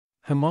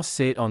Hamas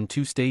said on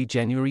Tuesday,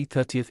 January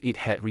 30, it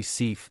had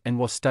received and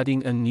was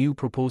studying a new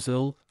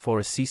proposal for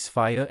a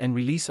ceasefire and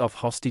release of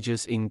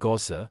hostages in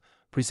Gaza,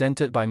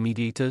 presented by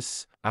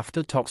mediators,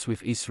 after talks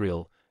with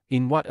Israel,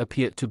 in what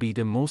appeared to be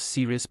the most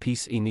serious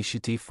peace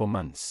initiative for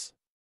months.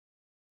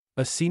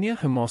 A senior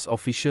Hamas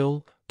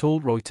official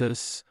told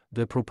Reuters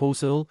the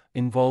proposal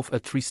involved a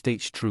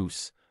three-stage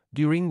truce,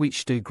 during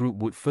which the group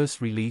would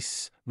first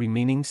release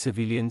remaining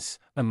civilians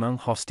among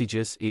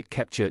hostages it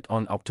captured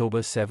on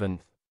October 7.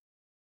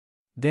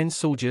 Then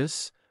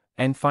soldiers,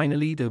 and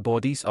finally the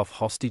bodies of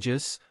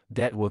hostages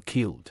that were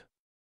killed.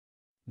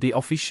 The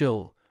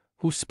official,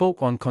 who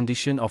spoke on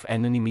condition of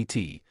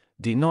anonymity,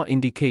 did not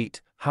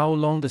indicate how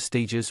long the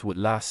stages would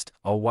last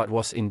or what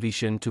was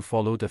envisioned to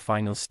follow the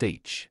final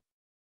stage.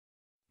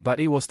 But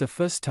it was the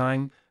first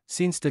time,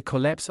 since the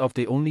collapse of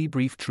the only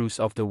brief truce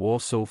of the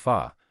war so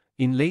far,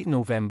 in late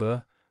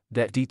November,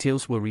 that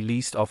details were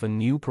released of a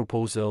new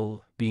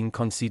proposal being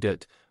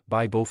considered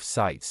by both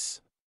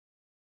sides.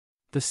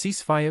 The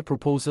ceasefire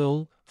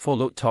proposal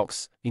followed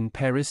talks in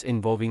Paris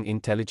involving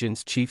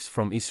intelligence chiefs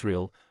from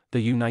Israel,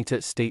 the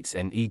United States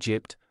and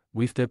Egypt,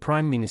 with the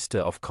Prime Minister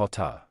of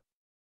Qatar.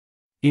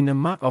 In a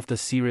mark of the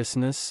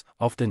seriousness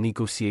of the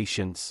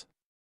negotiations,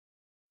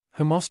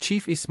 Hamas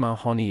chief Ismail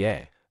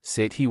Haniyeh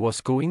said he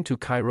was going to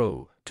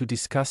Cairo to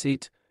discuss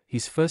it,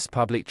 his first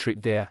public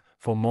trip there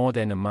for more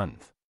than a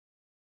month.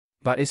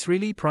 But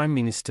Israeli Prime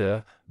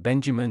Minister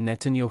Benjamin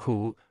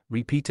Netanyahu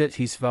repeated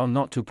his vow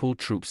not to pull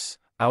troops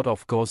out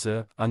of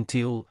Gaza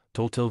until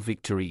total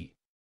victory.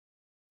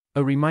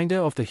 A reminder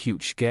of the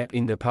huge gap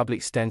in the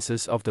public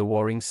stances of the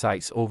warring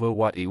sides over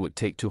what it would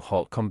take to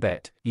halt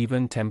combat,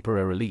 even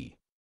temporarily.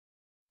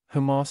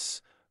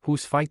 Hamas,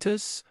 whose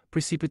fighters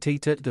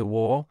precipitated the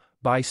war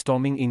by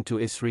storming into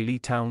Israeli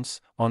towns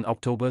on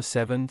October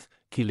 7,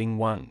 killing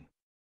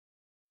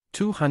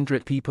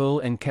 1,200 people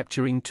and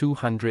capturing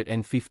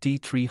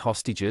 253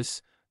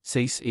 hostages,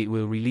 says it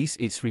will release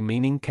its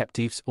remaining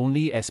captives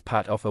only as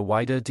part of a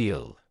wider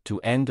deal to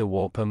end the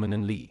war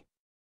permanently.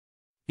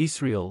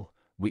 Israel,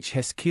 which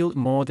has killed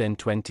more than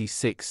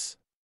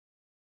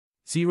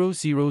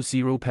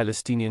 26,000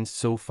 Palestinians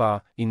so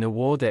far in a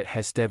war that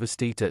has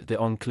devastated the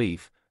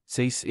enclave,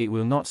 says it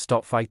will not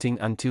stop fighting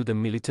until the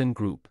militant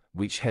group,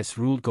 which has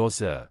ruled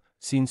Gaza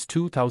since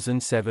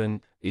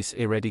 2007, is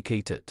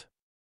eradicated.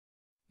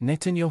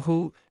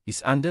 Netanyahu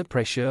is under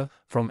pressure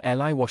from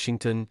ally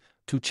Washington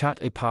to chart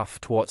a path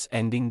towards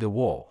ending the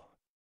war,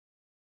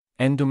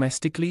 and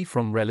domestically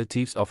from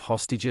relatives of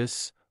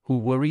hostages, who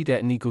worry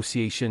that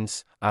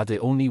negotiations are the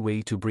only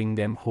way to bring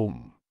them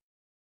home.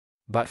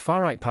 But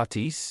far-right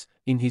parties,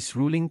 in his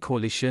ruling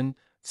coalition,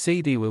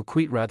 say they will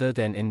quit rather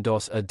than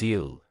endorse a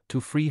deal to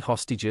free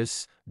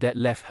hostages that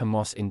left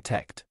Hamas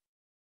intact.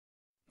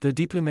 The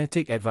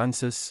diplomatic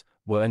advances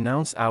were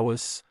announced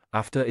hours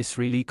after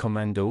Israeli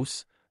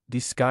commandos,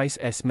 disguised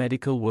as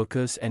medical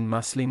workers and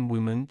Muslim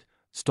women,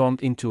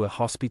 stormed into a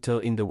hospital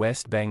in the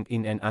West Bank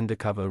in an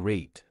undercover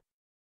raid.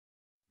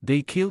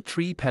 They killed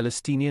 3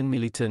 Palestinian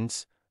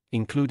militants,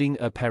 including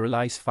a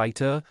paralyzed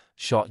fighter,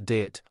 shot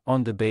dead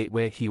on the bed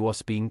where he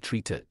was being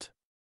treated.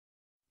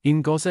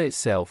 In Gaza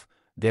itself,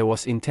 there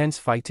was intense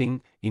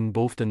fighting in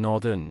both the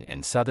northern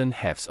and southern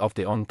halves of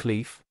the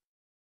enclave,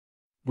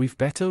 with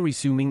battle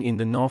resuming in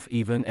the north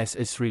even as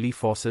Israeli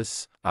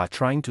forces are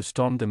trying to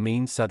storm the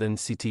main southern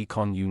city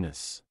Khan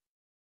Yunis.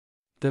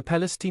 The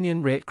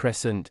Palestinian Red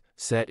Crescent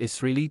said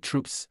Israeli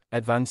troops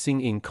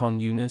advancing in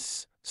Khan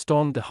Yunis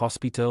stormed the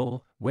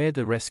hospital, where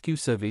the rescue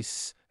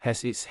service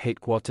has its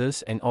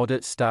headquarters, and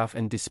ordered staff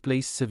and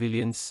displaced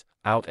civilians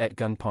out at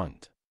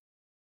gunpoint.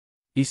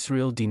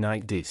 Israel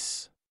denied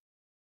this.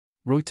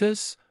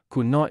 Reuters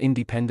could not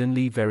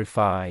independently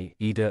verify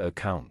either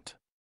account.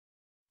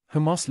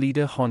 Hamas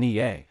leader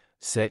Haniyeh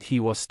said he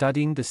was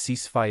studying the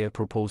ceasefire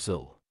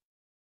proposal.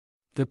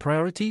 The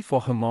priority for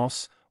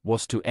Hamas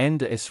was to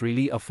end the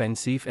Israeli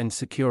offensive and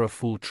secure a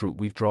full troop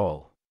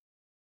withdrawal,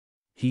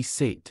 he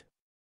said.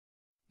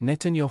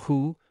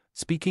 Netanyahu,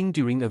 speaking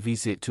during a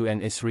visit to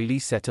an Israeli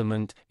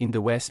settlement in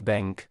the West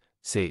Bank,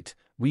 said,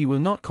 "We will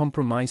not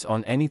compromise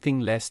on anything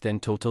less than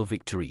total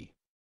victory.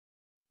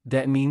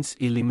 That means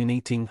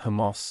eliminating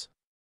Hamas,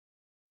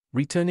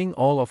 returning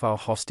all of our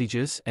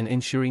hostages, and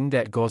ensuring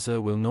that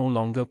Gaza will no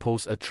longer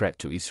pose a threat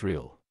to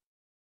Israel.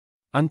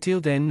 Until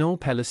then, no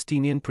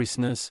Palestinian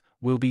prisoners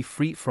will be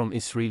freed from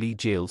Israeli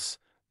jails,"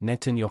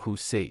 Netanyahu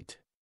said.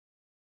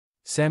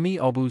 Sami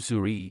Abu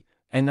Zuri,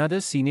 another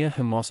senior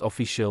Hamas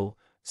official,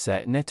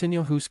 said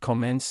Netanyahu's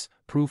comments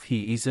prove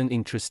he isn't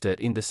interested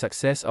in the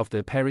success of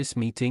the Paris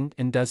meeting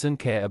and doesn't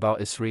care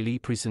about Israeli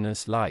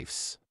prisoners'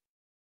 lives.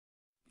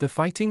 The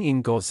fighting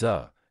in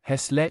Gaza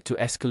has led to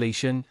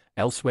escalation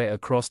elsewhere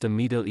across the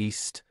Middle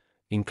East,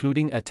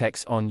 including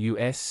attacks on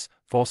U.S.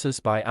 forces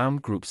by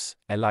armed groups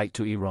allied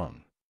to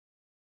Iran.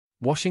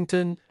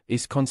 Washington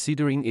is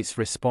considering its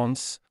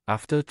response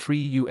after 3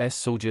 U.S.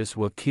 soldiers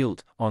were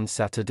killed on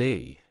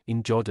Saturday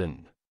in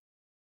Jordan.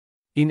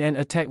 In an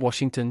attack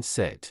Washington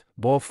said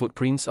bore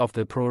footprints of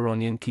the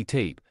pro-Iranian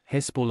Kataib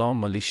Hezbollah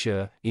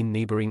militia in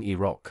neighboring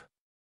Iraq.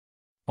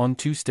 On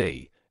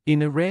Tuesday,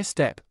 In a rare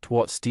step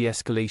towards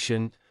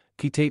de-escalation,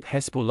 Kataib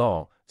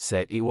Hezbollah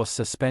said it was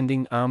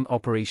suspending armed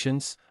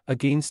operations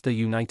against the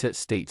United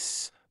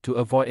States to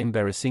avoid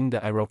embarrassing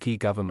the Iraqi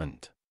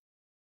government.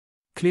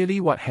 Clearly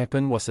what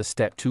happened was a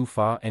step too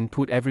far and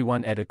put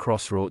everyone at a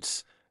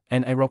crossroads,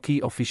 an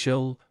Iraqi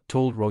official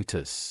told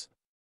Reuters.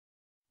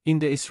 In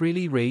the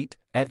Israeli raid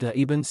at the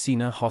Ibn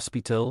Sina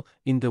hospital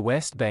in the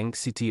West Bank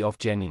city of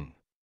Jenin,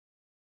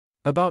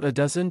 about a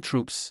dozen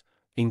troops,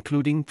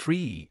 including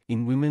 3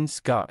 in women's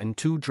garb and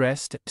 2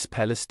 dressed as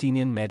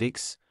Palestinian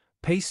medics,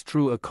 paced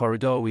through a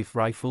corridor with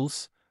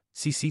rifles,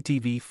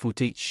 CCTV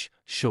footage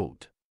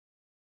showed.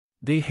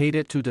 They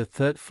headed to the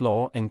 3rd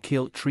floor and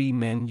killed 3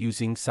 men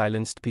using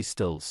silenced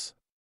pistols,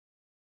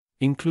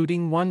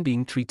 including one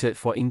being treated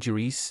for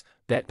injuries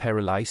that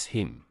paralyzed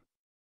him.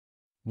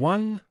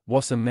 One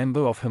was a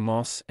member of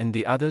Hamas and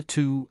the other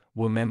 2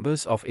 were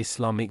members of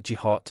Islamic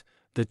Jihad,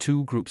 the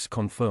 2 groups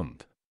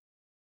confirmed.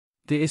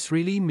 The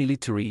Israeli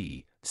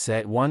military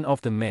said one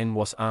of the men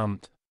was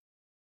armed,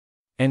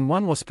 and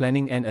one was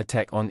planning an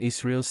attack on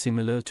Israel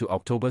similar to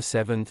October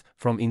 7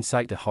 from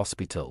inside the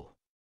hospital.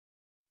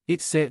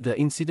 It said the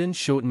incident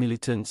showed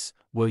militants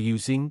were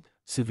using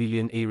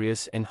civilian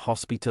areas and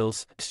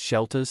hospitals as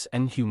shelters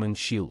and human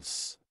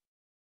shields.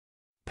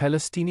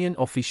 Palestinian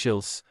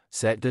officials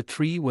said the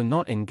 3 were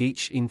not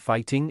engaged in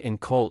fighting and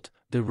called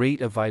the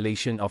raid a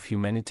violation of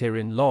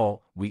humanitarian law,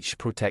 which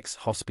protects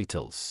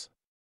hospitals.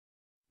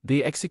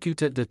 They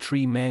executed the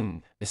 3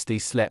 men as they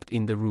slept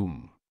in the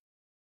room,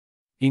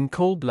 in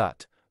cold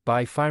blood,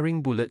 by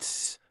firing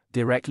bullets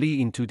directly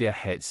into their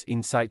heads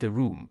inside the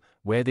room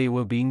where they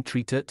were being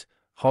treated,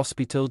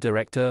 hospital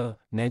director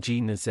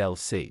Naji Nazel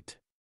said.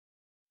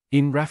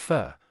 In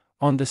Rafah,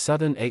 on the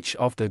southern edge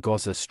of the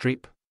Gaza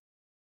Strip,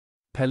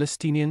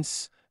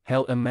 Palestinians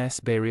held a mass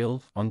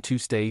burial on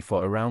Tuesday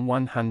for around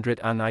 100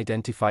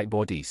 unidentified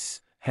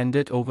bodies,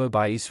 handed over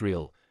by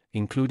Israel,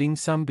 including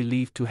some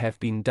believed to have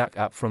been dug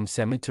up from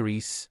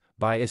cemeteries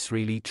by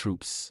Israeli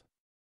troops.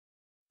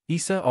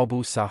 Isa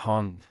Abu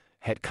Sahon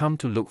had come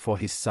to look for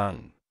his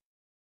son.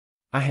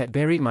 I had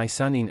buried my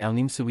son in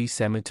Al-Nimsawi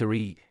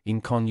cemetery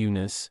in Khan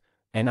Yunis,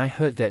 and I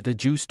heard that the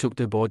Jews took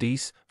the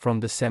bodies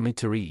from the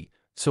cemetery,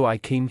 so I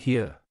came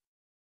here,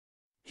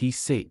 he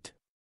said.